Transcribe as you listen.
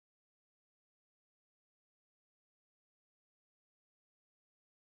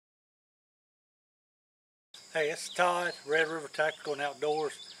Hey, it's Todd, Red River Tactical and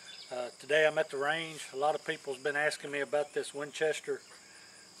Outdoors. Today I'm at the range. A lot of people's been asking me about this Winchester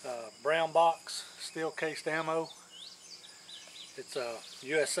brown box steel cased ammo. It's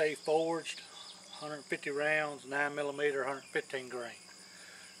USA forged, 150 rounds, 9mm, 115 grain.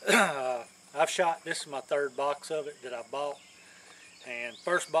 I've shot, this is my third box of it that I bought. And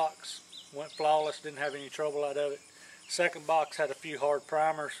first box went flawless, didn't have any trouble out of it. Second box had a few hard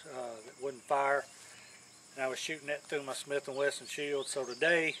primers that wouldn't fire. And I was shooting that through my Smith & Wesson shield. So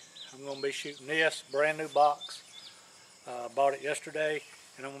today I'm going to be shooting this brand new box. Bought it yesterday,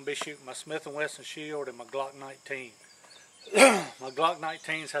 and I'm going to be shooting my Smith & Wesson shield and my Glock 19. My Glock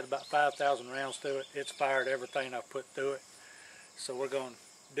 19's had about 5,000 rounds through it. It's fired everything I've put through it. So we're going to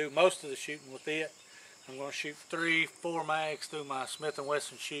do most of the shooting with it. I'm going to shoot 3-4 mags through my Smith &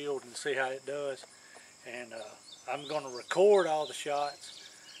 Wesson shield and see how it does. And I'm going to record all the shots,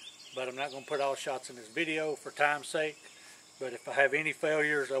 but I'm not going to put all the shots in this video for time's sake. But if I have any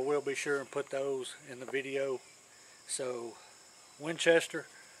failures, I will be sure and put those in the video. So Winchester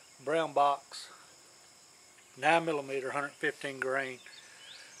brown box, 9mm, 115 grain,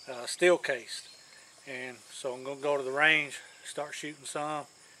 steel cased. And so I'm going to go to the range, start shooting some,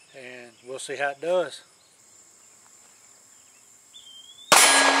 and we'll see how it does.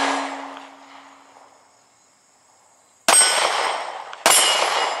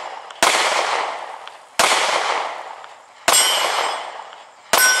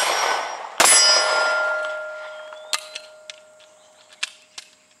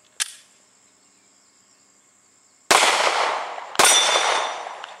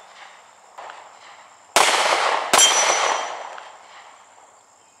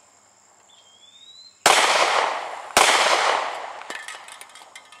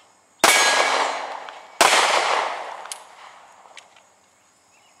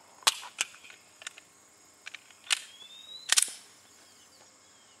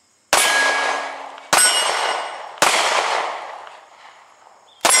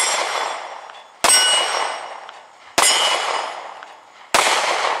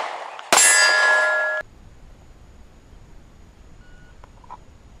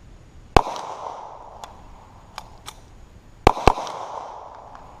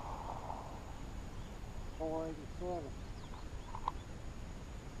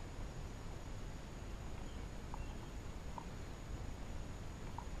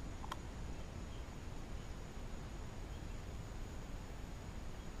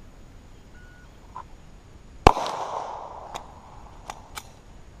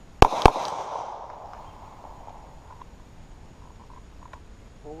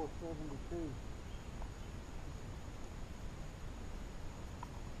 $4.72.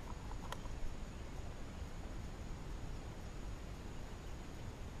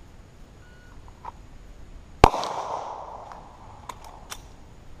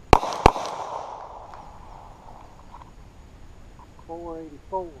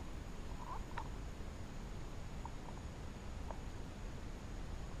 $4.84.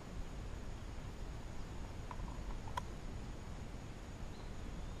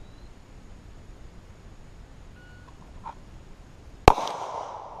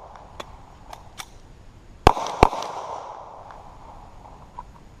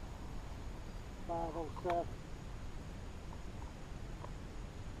 $5.07.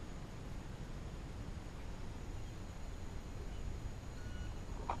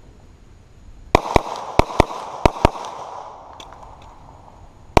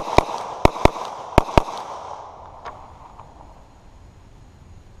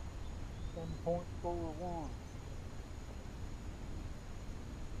 $7.41.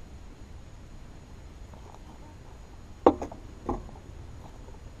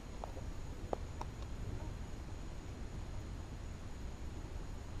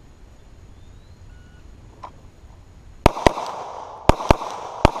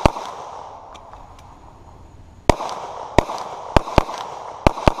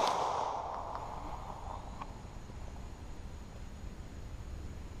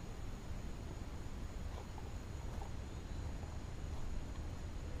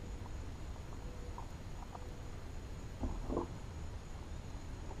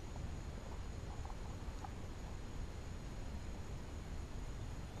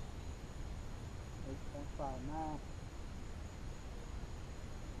 $8.59.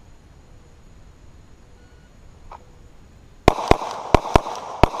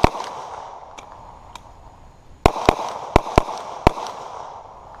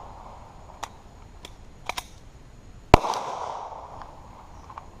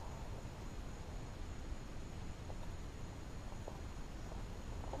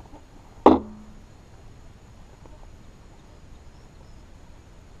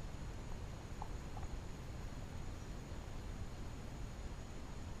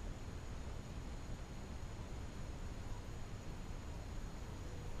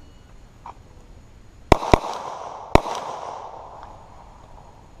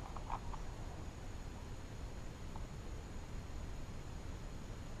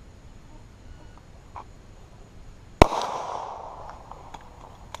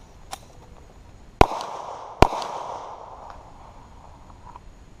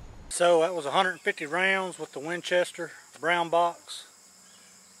 So that was 150 rounds with the Winchester brown box,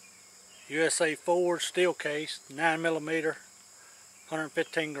 USA forged, steel case, 9mm,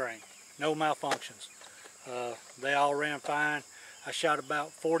 115 grain. No malfunctions. They all ran fine. I shot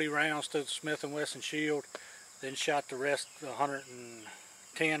about 40 rounds through the Smith & Wesson Shield, then shot the rest,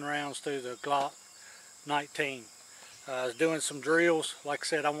 110 rounds through the Glock 19. I was doing some drills. Like I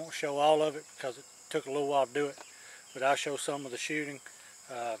said, I won't show all of it because it took a little while to do it, but I'll show some of the shooting.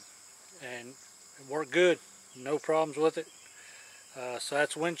 And it worked good. No problems with it. So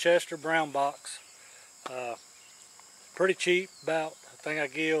that's Winchester brown box. Pretty cheap. About, I think I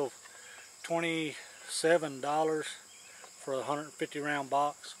give $27 for a 150 round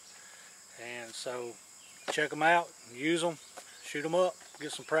box. And so check them out, use them, shoot them up,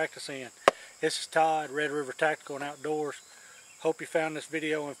 get some practice in. This is Todd, Red River Tactical and Outdoors. Hope you found this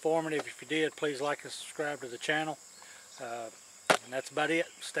video informative. If you did, please like and subscribe to the channel. And that's about it.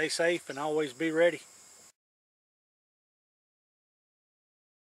 Stay safe and always be ready.